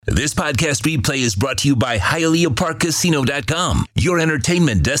This podcast replay is brought to you by HialeahParkCasino.com, your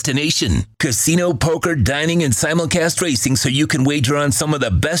entertainment destination. Casino, poker, dining, and simulcast racing so you can wager on some of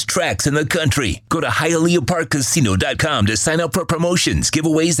the best tracks in the country. Go to HialeahParkCasino.com to sign up for promotions,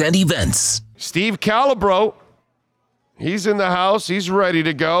 giveaways, and events. Steve Calabro, he's in the house. He's ready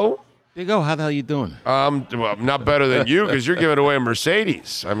to go. Big O, how the hell you doing? Well, not better than you because you're giving away a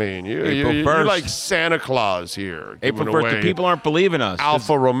Mercedes. I mean, you're like Santa Claus here. April 1st, the people aren't believing us.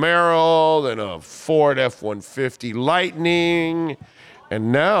 Alfa Romero, then a Ford F-150 Lightning,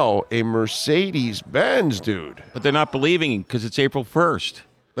 and now a Mercedes-Benz, dude. But they're not believing because it's April 1st.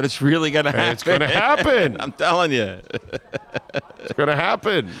 But it's really going to happen. It's going to happen. I'm telling you. It's going to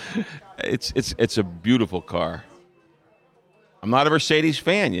happen. It's a beautiful car. I'm not a Mercedes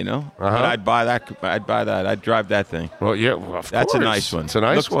fan, you know, but I'd buy that. I'd drive that thing. Well, yeah, well, of That's course. a nice one. It's a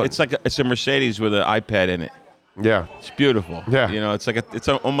nice one. It's like it's a Mercedes with an iPad in it. Yeah, it's beautiful. Yeah, you know, it's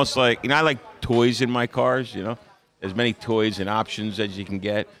almost like, you know, I like toys in my cars. You know, as many toys and options as you can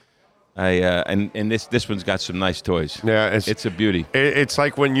get. And this one's got some nice toys. Yeah, it's a beauty. It's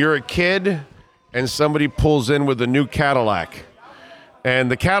like when you're a kid and somebody pulls in with a new Cadillac.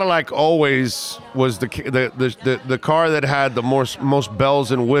 And the Cadillac always was the car that had the most bells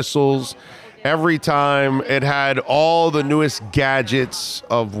and whistles. Every time it had all the newest gadgets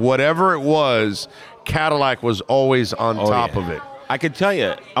of whatever it was, Cadillac was always on top of it. I could tell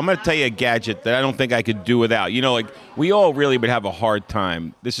you, I'm going to tell you a gadget that I don't think I could do without. You know, like we all really would have a hard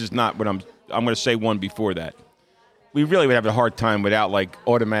time. This is not what I'm going to say one before that. We really would have a hard time without, like,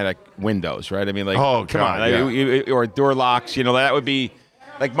 automatic windows, right? I mean, like, come on. Yeah. Or door locks, you know, that would be,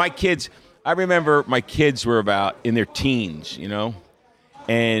 like, my kids, I remember my kids were about in their teens, you know,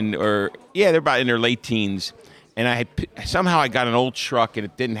 they're about in their late teens, and somehow I got an old truck, and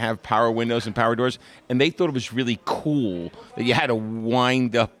it didn't have power windows and power doors, and they thought it was really cool that you had to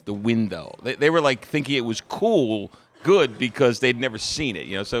wind up the window. They were, like, thinking it was cool, good, because they'd never seen it,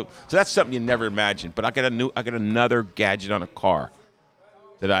 you know. So that's something you never imagined. But I got another gadget on a car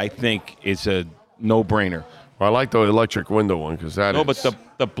that I think is a no-brainer. Well, I like the electric window one because that. No, but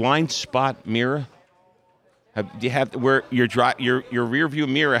the blind spot mirror. Do you have where your rear view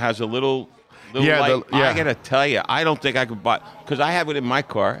mirror has a little light? I gotta tell you, I don't think I could buy, because I have it in my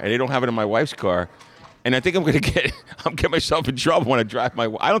car and they don't have it in my wife's car. And I think I'm get myself in trouble when I drive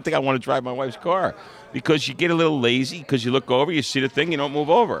I don't think I want to drive my wife's car, because you get a little lazy because you look over, you see the thing, you don't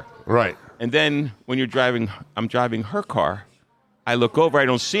move over. Right. And then when I'm driving her car, I look over, I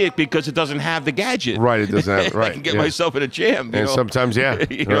don't see it because it doesn't have the gadget. Right, it doesn't have, right. I can get myself in a jam. And sometimes, yeah.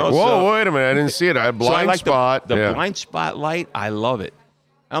 You know, whoa, wait a minute, I didn't see it. I had blind spot. The blind spot light, I love it.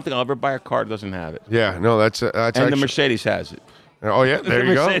 I don't think I'll ever buy a car that doesn't have it. Yeah, no, that's and actually, the Mercedes has it. Oh, yeah, there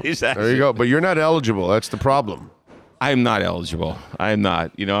you go. There you go. But you're not eligible. That's the problem. I am not eligible. I am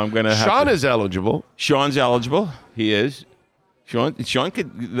not. You know, I'm going to have Sean is eligible. Sean's eligible. He is. Sean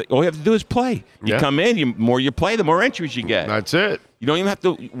could. All you have to do is play. You come in. The more you play, the more entries you get. That's it. You don't even have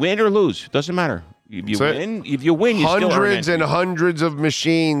to win or lose. It doesn't matter. If you win, you still earn hundreds and hundreds of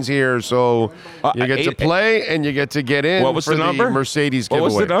machines here, so you get to play and you get to get in. What was for the number? Mercedes giveaway.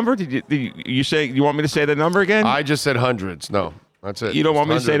 What was the number? Did you say you want me to say the number again? I just said hundreds. No. That's it. You don't want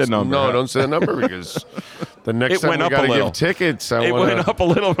me to say the number? No, don't say the number because the next time we got to give tickets. It went up a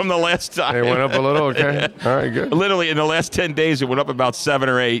little from the last time. It went up a little, okay. All right, good. Literally, in the last 10 days, it went up about 7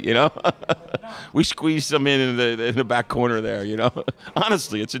 or 8, you know. We squeezed some in the back corner there, you know.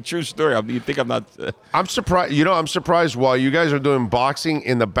 Honestly, it's a true story. You think I'm not... I'm surprised. You know, I'm surprised while you guys are doing boxing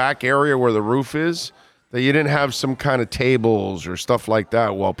in the back area where the roof is, that you didn't have some kind of tables or stuff like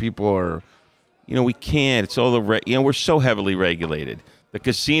that while people are... You know, we can't. It's all we're so heavily regulated. The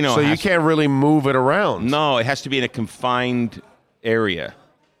casino. So you can't really move it around. No, it has to be in a confined area,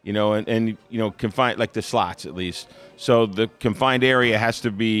 you know, and you know, confined, like the slots at least. So the confined area has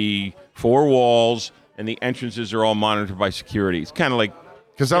to be 4 walls, and the entrances are all monitored by security. It's kind of like,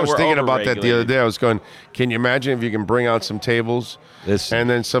 because I was thinking about that the other day. I was going, can you imagine if you can bring out some tables, and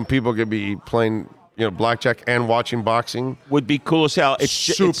then some people could be playing, you know, blackjack and watching boxing? Would be cool as hell. It's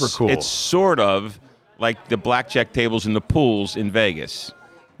super cool. It's sort of like the blackjack tables in the pools in Vegas.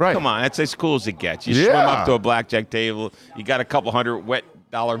 Right. Come on, that's as cool as it gets. You swim up to a blackjack table. You got a couple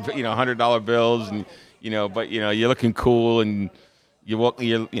 $100 bills, and but you're looking cool, and you walk.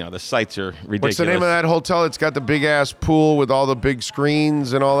 The sights are ridiculous. What's the name of that hotel? It's got the big ass pool with all the big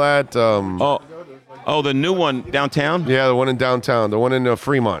screens and all that. The new one downtown. Yeah, the one in downtown. The one in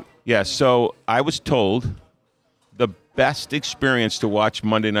Fremont. Yeah. So I was told the best experience to watch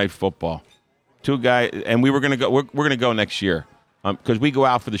Monday Night Football. 2 guys, and we were gonna go. We're gonna go next year because we go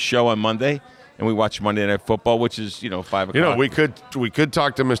out for the show on Monday, and we watch Monday Night Football, which is 5 o'clock. You know, we could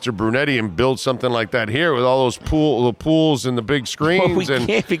talk to Mr. Brunetti and build something like that here with all those the pools and the big screens. Well, we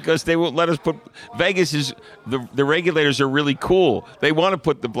can't because they won't let us put. Vegas is the regulators are really cool. They want to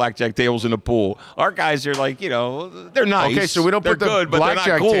put the blackjack tables in the pool. Our guys are like, they're nice. Okay, so we don't they're put the good,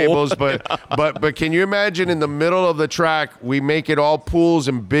 blackjack but they're not cool. tables, but can you imagine in the middle of the track we make it all pools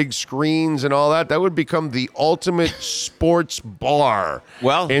and big screens and all that? That would become the ultimate sports bar.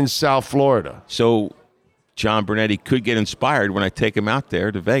 In South Florida. So John Brunetti could get inspired when I take him out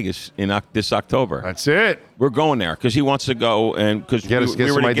there to Vegas in this October. That's it. We're going there because he wants to go, and because we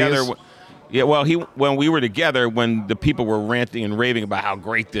were together. Ideas? Yeah, well, when we were together, when the people were ranting and raving about how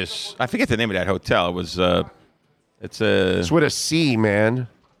great this, I forget the name of that hotel. It was, it's with a C, man.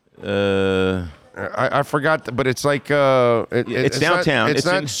 I forgot, but it's like it's downtown. It's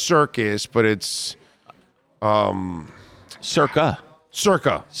not Circus, but it's Circa. Yes,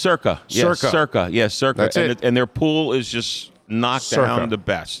 Circa. That's it. And their pool is just knocked down the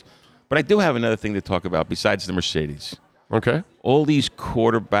best. But I do have another thing to talk about besides the Mercedes. Okay. All these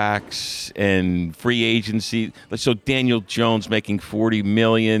quarterbacks and free agency. So Daniel Jones making $40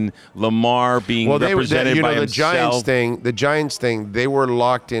 million, Lamar being represented by himself. The Giants thing, they were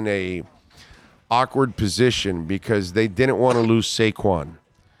locked in a awkward position because they didn't want to lose Saquon,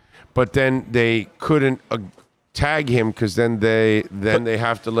 but then they couldn't tag him because then they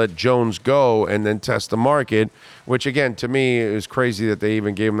have to let Jones go and then test the market, which again to me is crazy that they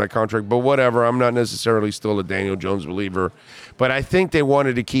even gave him that contract. But whatever, I'm not necessarily still a Daniel Jones believer, but I think they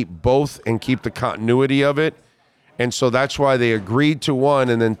wanted to keep both and keep the continuity of it, and so that's why they agreed to one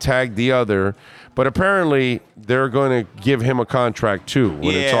and then tagged the other. But apparently they're going to give him a contract too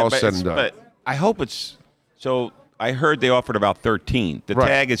when it's all said and done. But I hope it's so. I heard they offered about 13. The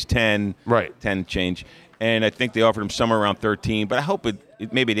tag is 10. Right. 10 change. And I think they offered him somewhere around 13, but I hope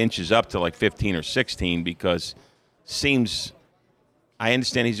maybe it inches up to like 15 or 16 because I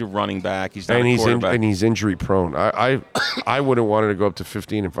understand he's a running back. He's not a quarterback. And he's injury prone. I wouldn't want it to go up to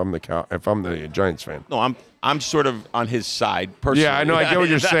 15 if I'm the Giants fan. No, I'm sort of on his side personally. Yeah, I know. I get what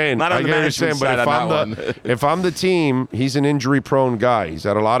you're saying. Not on the management side but if I'm the team, he's an injury prone guy. He's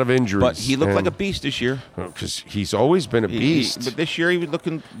had a lot of injuries. But he looked like a beast this year. Because he's always been a beast. But this year he was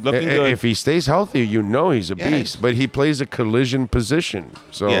looking good. If he stays healthy, he's a beast. But he plays a collision position.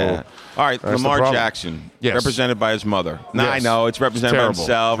 So yeah. All right, Lamar Jackson, represented by his mother. Now I know it's represented by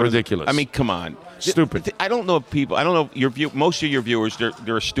himself. It's ridiculous. I mean, come on. Stupid. I don't know if people. I don't know most of your viewers.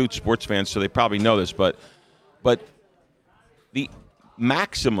 They're astute sports fans, so they probably know this. But the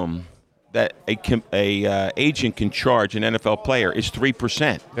maximum that a agent can charge an NFL player is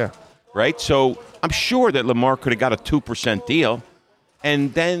 3%. Yeah. Right. So I'm sure that Lamar could have got a 2% deal,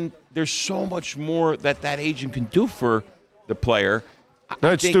 and then there's so much more that agent can do for the player. No,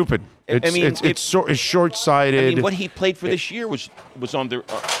 it's stupid. It's short-sighted. I mean, what he played for this year was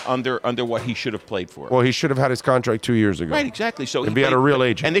under what he should have played for. Well, he should have had his contract 2 years ago. Right, exactly. So he had a real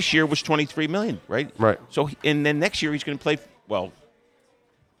agent. And this year was $23 million, right? Right. So and then next year he's going to play. Well,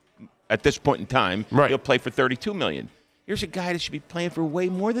 at this point in time, he'll play for $32 million. Here's a guy that should be playing for way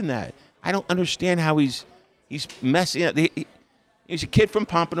more than that. I don't understand how he's messing. He's a kid from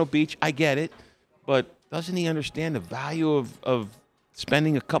Pompano Beach. I get it, but doesn't he understand the value of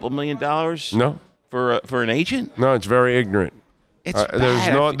spending a couple $1 million? No. For an agent? No, it's very ignorant. It's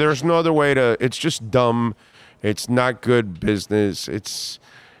bad. There's no other way to. It's just dumb. It's not good business. It's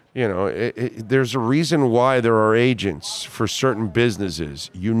there's a reason why there are agents for certain businesses.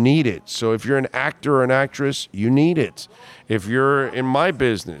 You need it. So if you're an actor or an actress, you need it. If you're in my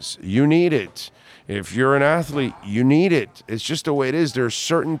business, you need it. If you're an athlete, you need it. It's just the way it is. There are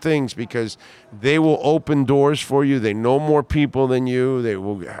certain things because they will open doors for you. They know more people than you. They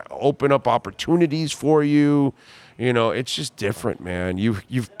will open up opportunities for you. It's just different, man.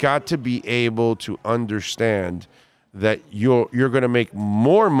 You've got to be able to understand that you're going to make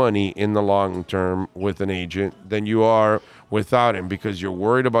more money in the long term with an agent than you are without him because you're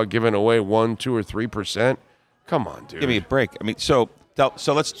worried about giving away 1%, 2%, or 3%. Come on, dude. Give me a break. I mean, so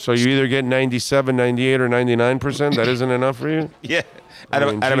let's. So you either get 97, 98, or 99%. That isn't enough for you. Yeah, out of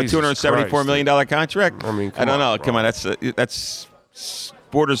a $274 million contract. I mean, I don't know. Bro. Come on, that's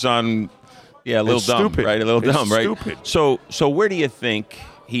borders on. Yeah, a little it's dumb, stupid. Right? A little it's dumb, right? Stupid. So where do you think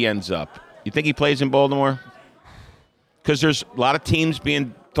he ends up? You think he plays in Baltimore? Because there's a lot of teams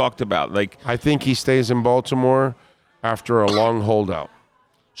being talked about. Like I think he stays in Baltimore after a long holdout.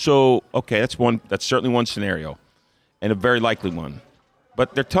 So okay, that's certainly one scenario, and a very likely one.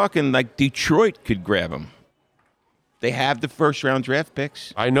 But they're talking like Detroit could grab him. They have the first-round draft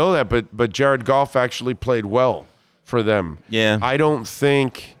picks. I know that, but Jared Goff actually played well for them. Yeah. I don't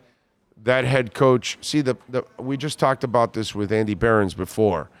think that head coach, see, we just talked about this with Andy Behrens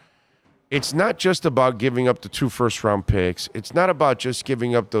before. It's not just about giving up the 2 first-round picks. It's not about just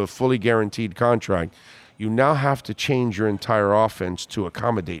giving up the fully guaranteed contract. You now have to change your entire offense to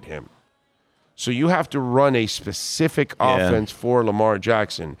accommodate him. So you have to run a specific offense for Lamar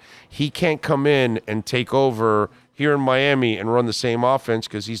Jackson. He can't come in and take over here in Miami and run the same offense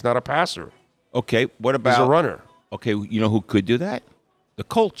because he's not a passer. Okay, what about... He's a runner. Okay, you know who could do that? The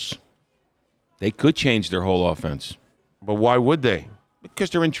Colts. They could change their whole offense. But why would they?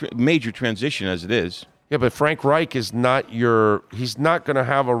 Because they're in major transition as it is. Yeah, but Frank Reich is not he's not going to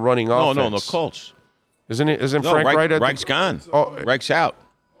have a running offense. No, the Colts. Isn't Frank Reich at Reich's gone. Oh, Reich's out.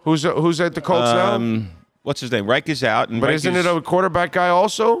 Who's at the Colts now? What's his name? Reich is out. And But Reich isn't it a quarterback guy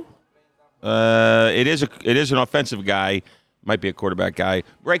also? It is an offensive guy. Might be a quarterback guy.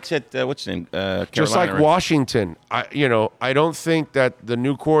 Reich's at what's his name? Carolina, Just like right? Washington. I don't think that the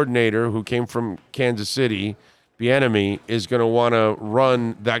new coordinator who came from Kansas City, Bieniemy, is going to want to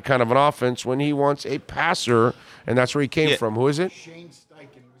run that kind of an offense when he wants a passer, and that's where he came from. Who is it? Shane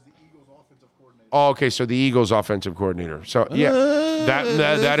Steichen was the Eagles' offensive coordinator. Oh, okay, so the Eagles' offensive coordinator. So yeah,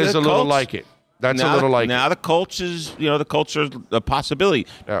 that is a little Colts. like it. That's a little like now it. the Colts is the Colts are a possibility.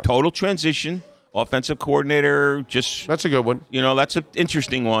 Yeah. Total transition, offensive coordinator. Just That's a good one. that's an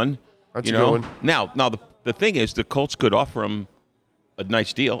interesting one. That's a good one. Now the thing is, the Colts could offer him a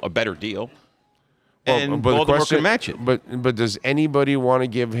nice deal, a better deal, and the Baltimore question- can match it. But does anybody want to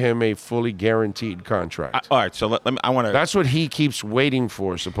give him a fully guaranteed contract? All right, so let me. I want to. That's what he keeps waiting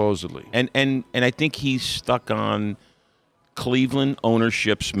for, supposedly. And I think he's stuck on Cleveland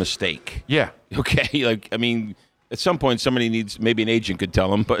ownership's mistake. Yeah. Okay, at some point somebody needs, maybe an agent could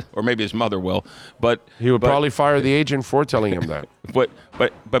tell him, or maybe his mother will. But He would probably fire the agent for telling him that.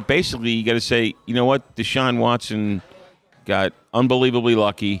 But basically, you got to say, you know what? Deshaun Watson got unbelievably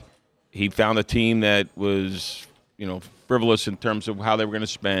lucky. He found a team that was, frivolous in terms of how they were going to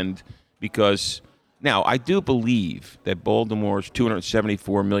spend. Because now I do believe that Baltimore's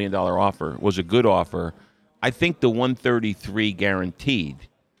 $274 million offer was a good offer. I think the 133 guaranteed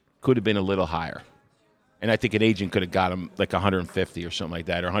could have been a little higher. And I think an agent could have got him like 150 or something like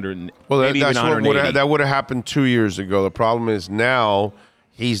that, or 100. Well, maybe even that's 180. that would have happened 2 years ago. The problem is now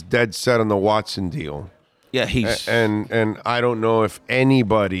he's dead set on the Watson deal. Yeah, he's And I don't know if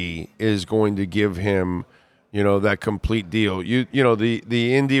anybody is going to give him, that complete deal.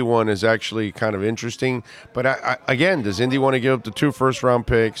 The Indy one is actually kind of interesting. But again, does Indy want to give up the 2 first-round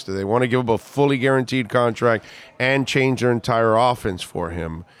picks? Do they want to give up a fully guaranteed contract and change their entire offense for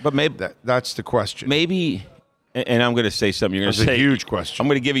him? But maybe That's the question. maybe, and I'm going to say something. You're going to That's say a huge question. I'm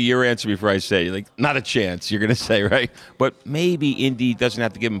going to give you your answer before I say it. Like, not a chance. You're going to say, right? But maybe Indy doesn't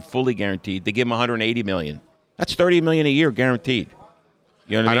have to give him fully guaranteed. They give him $180 million. That's $30 million a year guaranteed.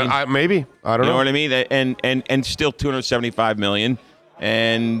 You know what I mean? Maybe. I don't know. You know what I mean? And still $275 million.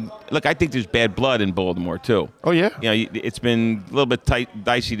 And look, I think there's bad blood in Baltimore too. Oh, yeah. It's been a little bit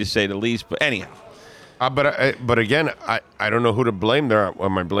dicey to say the least. But anyhow, But again, I don't know who to blame there.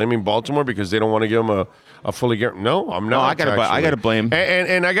 Am I blaming Baltimore because they don't want to give him a fully guaranteed? No, I'm not. I gotta blame.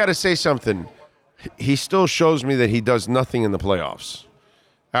 And I got to say something. He still shows me that he does nothing in the playoffs.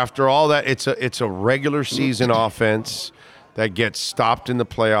 After all that, it's a regular season offense that gets stopped in the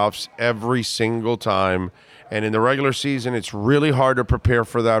playoffs every single time. And in the regular season, it's really hard to prepare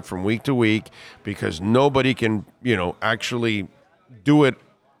for that from week to week because nobody can, actually do it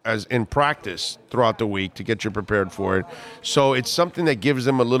as in practice throughout the week to get you prepared for it. So it's something that gives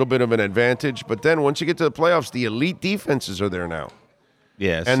them a little bit of an advantage. But then once you get to the playoffs, the elite defenses are there now.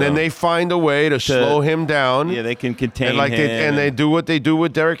 yeah. And then they find a way to slow him down. Yeah, they can contain And him. they do what they do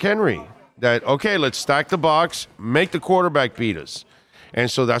with Derrick Henry. That, okay, let's stack the box, make the quarterback beat us.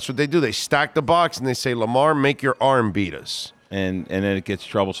 And so that's what they do. They stack the box and they say, Lamar, make your arm beat us. and then it gets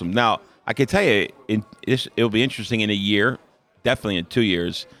troublesome. Now, I can tell you, it'll be interesting in a year, definitely in 2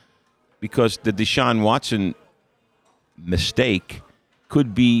 years, because the Deshaun Watson mistake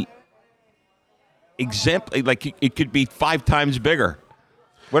could be it could be 5 times bigger.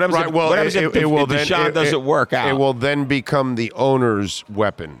 What happens if Deshaun doesn't work out? It will then become the owner's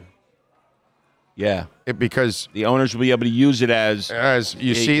weapon. Yeah. Because The owners will be able to use it as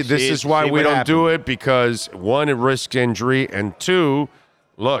you see, this is why we don't do it, because one, it risks injury, and two,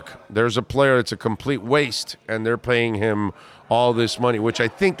 look, there's a player that's a complete waste, and they're paying him all this money, which I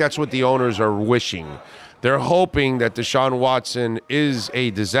think that's what the owners are wishing. They're hoping that Deshaun Watson is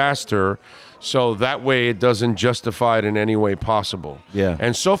a disaster, so that way it doesn't justify it in any way possible. Yeah.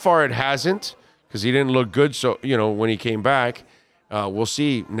 And so far it hasn't, because he didn't look good. So, when he came back, we'll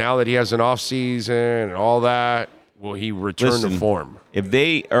see now that he has an off season and all that. will he return Listen, to form? If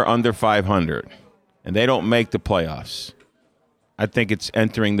they are under 500 and they don't make the playoffs, I think it's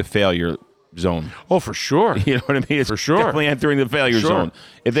entering the failure zone. Oh, for sure. You know what I mean? It's For sure. definitely entering the failure Sure. zone.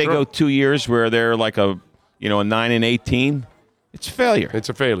 If they Sure. go 2 years where they're like a 9-18, it's failure. It's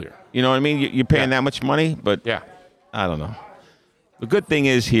a failure. You know what I mean? You're paying Yeah. that much money, but Yeah. I don't know. The good thing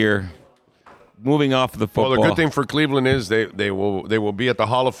is here, moving off of the football. Well, the good thing for Cleveland is they will be at the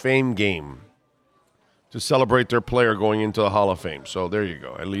Hall of Fame game to celebrate their player going into the Hall of Fame. So there you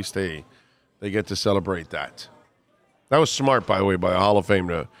go. At least they get to celebrate that. That was smart, by the way, by the Hall of Fame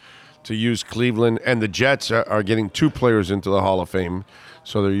to use Cleveland, and the Jets are getting 2 players into the Hall of Fame.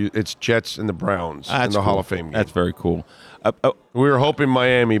 So it's Jets and the Browns in That's the Hall cool. of Fame game. That's very cool. We were hoping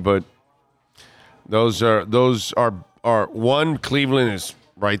Miami, but those are one, Cleveland is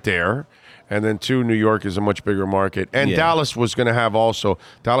right there, and then 2, New York is a much bigger market. And Yeah. Dallas was going to have also.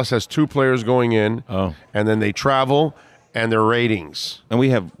 Dallas has 2 players going in, and then they travel and their ratings. And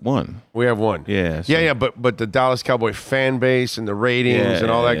we have one. We have 1. Yeah, so- Yeah, but the Dallas Cowboy fan base and the ratings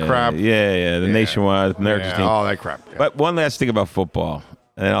and all that crap. Yeah, the nationwide America's team. all that crap. Yeah. But one last thing about football,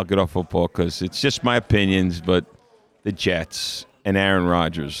 and then I'll get off football because it's just my opinions, but the Jets and Aaron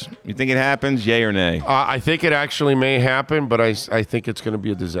Rodgers. You think it happens, yay or nay? I think it actually may happen, but I think it's going to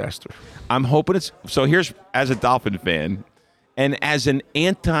be a disaster. I'm hoping it's – so here's – as a Dolphin fan and as an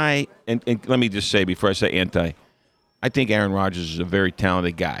anti – and let me just say before I say anti, I think Aaron Rodgers is a very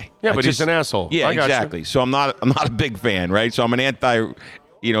talented guy. Yeah, I but he's an asshole. Yeah, I got you. exactly. So I'm not a big fan, right? So I'm an anti-Aaron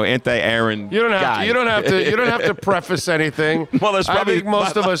You don't have guy. to. You don't have to. You don't have to preface anything. Well, there's probably- I think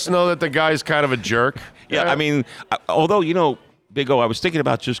most of us know that the guy's kind of a jerk. Yeah, I mean, although, Big O, I was thinking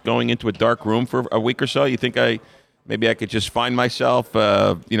about just going into a dark room for a week or so. You think maybe I could just find myself,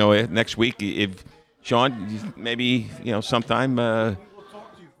 next week if Sean, maybe, sometime.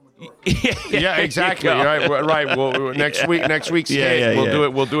 Yeah, exactly. Right. Well, next week's hit,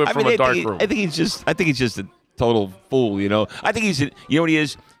 we'll do it from a dark room. I think he's just a total fool. I think you know what he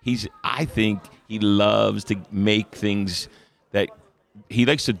is. I think he loves to make things that he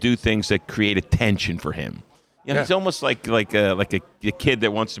likes to do things that create attention for him. He's almost like a kid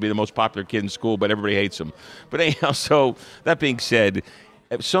that wants to be the most popular kid in school, but everybody hates him. But anyhow, so that being said,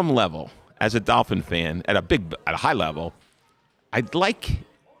 at some level, as a Dolphin fan, at a high level, I'd like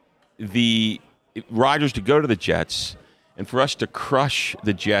the Rodgers to go to the Jets and for us to crush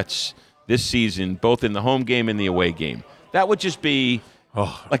the Jets this season, both in the home game and the away game. That would just be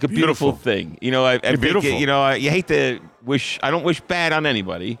like a beautiful thing. I think, beautiful. you hate to wish. I don't wish bad on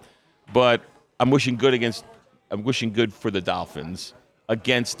anybody, but I'm wishing good for the Dolphins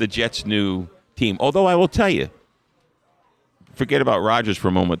against the Jets' new team. Although I will tell you, forget about Rodgers for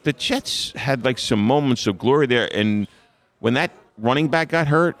a moment. The Jets had like some moments of glory there, and when that running back got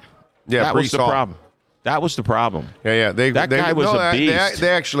hurt, that was the problem. That was the problem. Yeah. That guy was a beast. They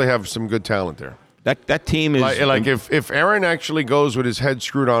actually have some good talent there. That team is like if Aaron actually goes with his head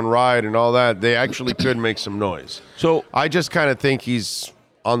screwed on right and all that, they actually could make some noise. So I just kind of think he's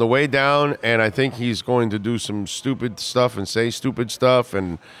on the way down, and I think he's going to do some stupid stuff and say stupid stuff,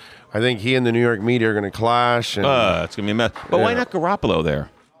 and I think he and the New York media are going to clash. And it's going to be a mess. But why not Garoppolo there?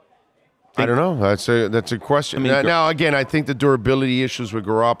 I don't know. That's a question. Now, again, I think the durability issues with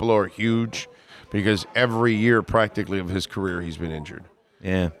Garoppolo are huge because every year practically of his career he's been injured.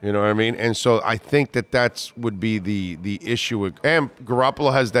 Yeah. You know what I mean? And so I think that would be the issue. And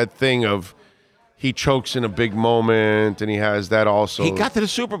Garoppolo has that thing of he chokes in a big moment, and he has that also. He got to the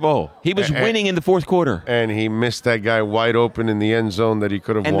Super Bowl. He was winning in the fourth quarter. And he missed that guy wide open in the end zone that he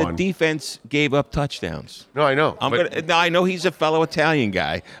could have won. And the defense gave up touchdowns. No, I know. Now, I know he's a fellow Italian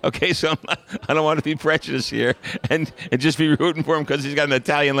guy. Okay, so I don't want to be prejudiced here and just be rooting for him because he's got an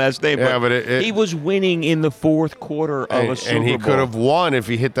Italian last name. Yeah, but he was winning in the fourth quarter of a Super Bowl. And he could have won if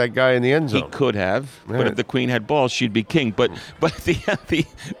he hit that guy in the end zone. He could have, but if the Queen had balls, she'd be king. But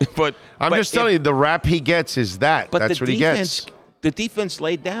I'm just telling you, the rap he gets is that. But that's what he gets. The defense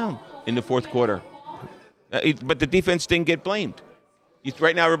laid down in the fourth quarter, but the defense didn't get blamed.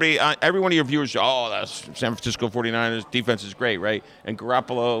 Right now, every one of your viewers, that's San Francisco 49ers defense is great, right? And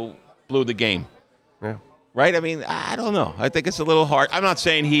Garoppolo blew the game. Yeah. Right? I mean, I don't know. I think it's a little hard. I'm not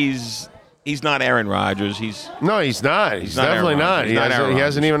saying he's not Aaron Rodgers. No, he's not. He's not definitely Aaron not. Rodgers. He's not Aaron He Rodgers.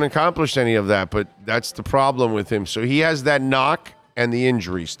 hasn't even accomplished any of that, but that's the problem with him. So he has that knock and the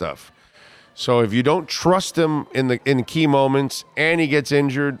injury stuff. So if you don't trust him in key moments and he gets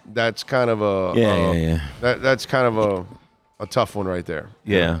injured, that's kind of that's kind of a tough one right there.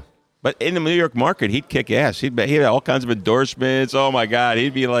 Yeah. But in the New York market, he'd kick ass. He'd have all kinds of endorsements. Oh my God,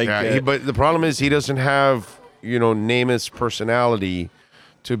 he'd be like. But the problem is he doesn't have Namath's personality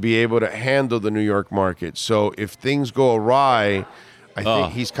to be able to handle the New York market. So if things go awry, I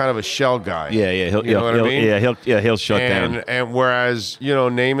think he's kind of a shell guy. Yeah. You know what I mean? He'll shut down. And whereas,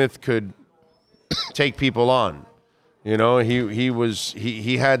 Namath could take people on. He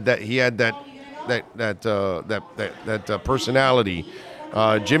had that personality.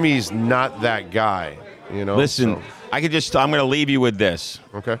 Jimmy's not that guy. Listen, so. I'm going to leave you with this.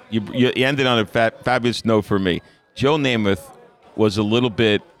 Okay. You ended on a fabulous note for me. Joe Namath was a little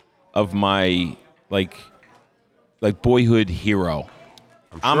bit of my like boyhood hero.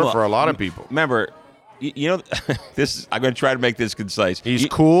 I'm sure for a lot of people. Remember, this. I'm going to try to make this concise. He's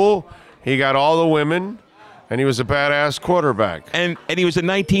cool. He got all the women, and he was a badass quarterback. And he was a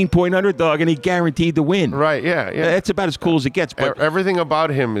 19-point underdog, and he guaranteed the win. Right? Yeah. That's about as cool as it gets. But everything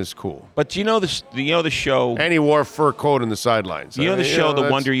about him is cool. But the show. And he wore a fur coat in the sidelines. The show, The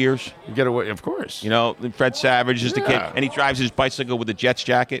Wonder Years. You get away, of course. Fred Savage is the kid, and he drives his bicycle with a Jets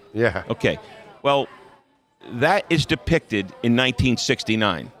jacket. Yeah. Okay. Well, that is depicted in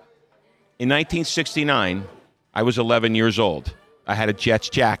 1969. In 1969, I was 11 years old. I had a Jets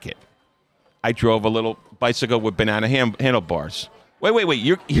jacket. I drove a little bicycle with banana handlebars. Wait!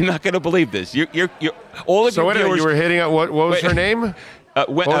 You're not going to believe this. You're all of your viewers. You were hitting on what was her name?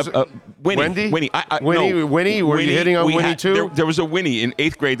 Winnie. Winnie. Winnie. Were you hitting on Winnie too? There was a Winnie in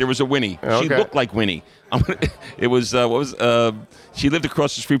 8th grade. There was a Winnie. Okay. She looked like Winnie. It was she lived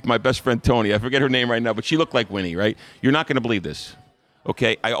across the street from my best friend Tony. I forget her name right now, but she looked like Winnie. Right? You're not going to believe this.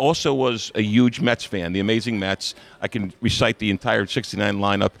 Okay, I also was a huge Mets fan, the amazing Mets. I can recite the entire 69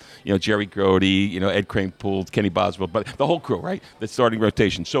 lineup, Jerry Grody, Ed Kranepool, Kenny Boswell, but the whole crew, right? The starting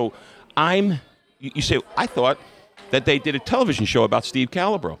rotation. So you say, I thought that they did a television show about Steve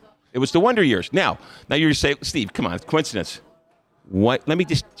Calabro. It was The Wonder Years. Now you're going to say, Steve, come on, it's coincidence. What? Let me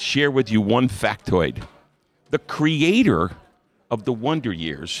just share with you one factoid. The creator of The Wonder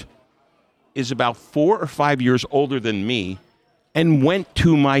Years is about 4 or 5 years older than me, and went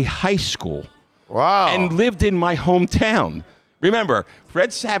to my high school. Wow. And lived in my hometown. Remember,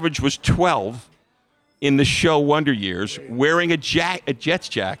 Fred Savage was 12 in the show Wonder Years, wearing a Jets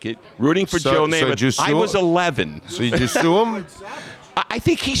jacket, rooting for Joe Namath. I was 11. So you just sue him? I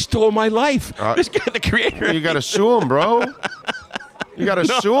think he stole my life. This guy, the creator. You got to sue him, bro. You got to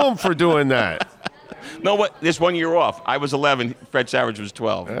sue him for doing that. No, what? There's 1 year off. I was 11. Fred Savage was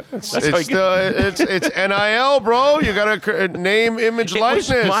 12. It's NIL, bro. You got to name, image,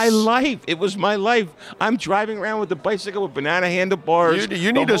 likeness. It was my life. It was my life. I'm driving around with the bicycle with banana handlebars.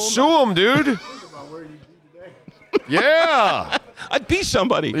 You need to sue him, dude. Yeah. I'd be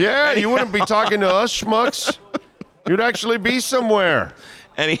somebody. Yeah, you wouldn't be talking to us schmucks. You'd actually be somewhere.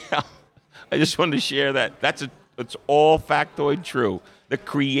 Anyhow, I just wanted to share that. It's all factoid true. The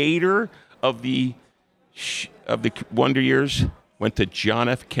creator of the Wonder Years went to John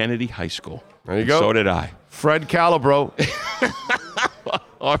F. Kennedy High School. There you go. So did I. Fred Calabro.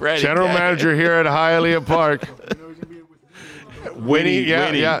 Already. General manager here at Hialeah Park. Winnie.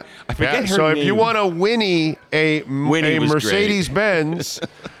 Yeah. I forget her so name. If you want to Winnie a Mercedes-Benz,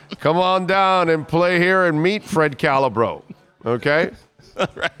 come on down and play here and meet Fred Calabro. Okay?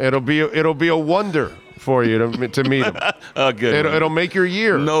 Right. It'll be a wonder for you to meet him. Oh, good. It'll make your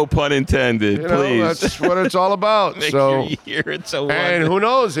year. No pun intended. Please. That's what it's all about. Make so, your year. It's a wonder. And who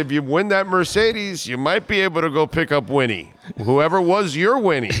knows? If you win that Mercedes, you might be able to go pick up Winnie. Whoever was your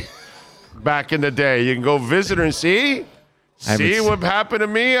Winnie back in the day, you can go visit her and see what happened to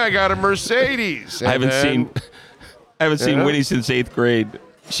me. I got a Mercedes. I haven't seen Winnie since 8th grade.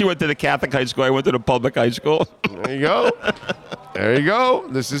 She went to the Catholic high school. I went to the public high school. There you go. There you go.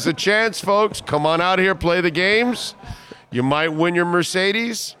 This is a chance, folks. Come on out here, play the games. You might win your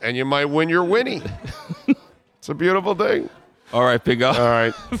Mercedes, and you might win your Winnie. It's a beautiful thing. All right, Big O. All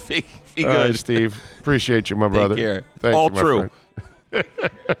right. Be good. All right, Steve. Appreciate you, my brother. Take care. Thank All you, my true.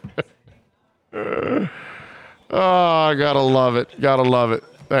 friend. Oh, gotta love it. Gotta love it.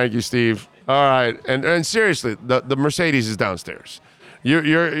 Thank you, Steve. All right, and seriously, the Mercedes is downstairs.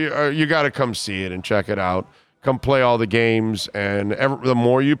 You got to come see it and check it out. Come play all the games, and the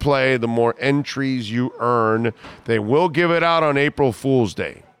more you play, the more entries you earn. They will give it out on April Fool's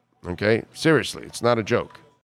Day. Okay? Seriously, it's not a joke.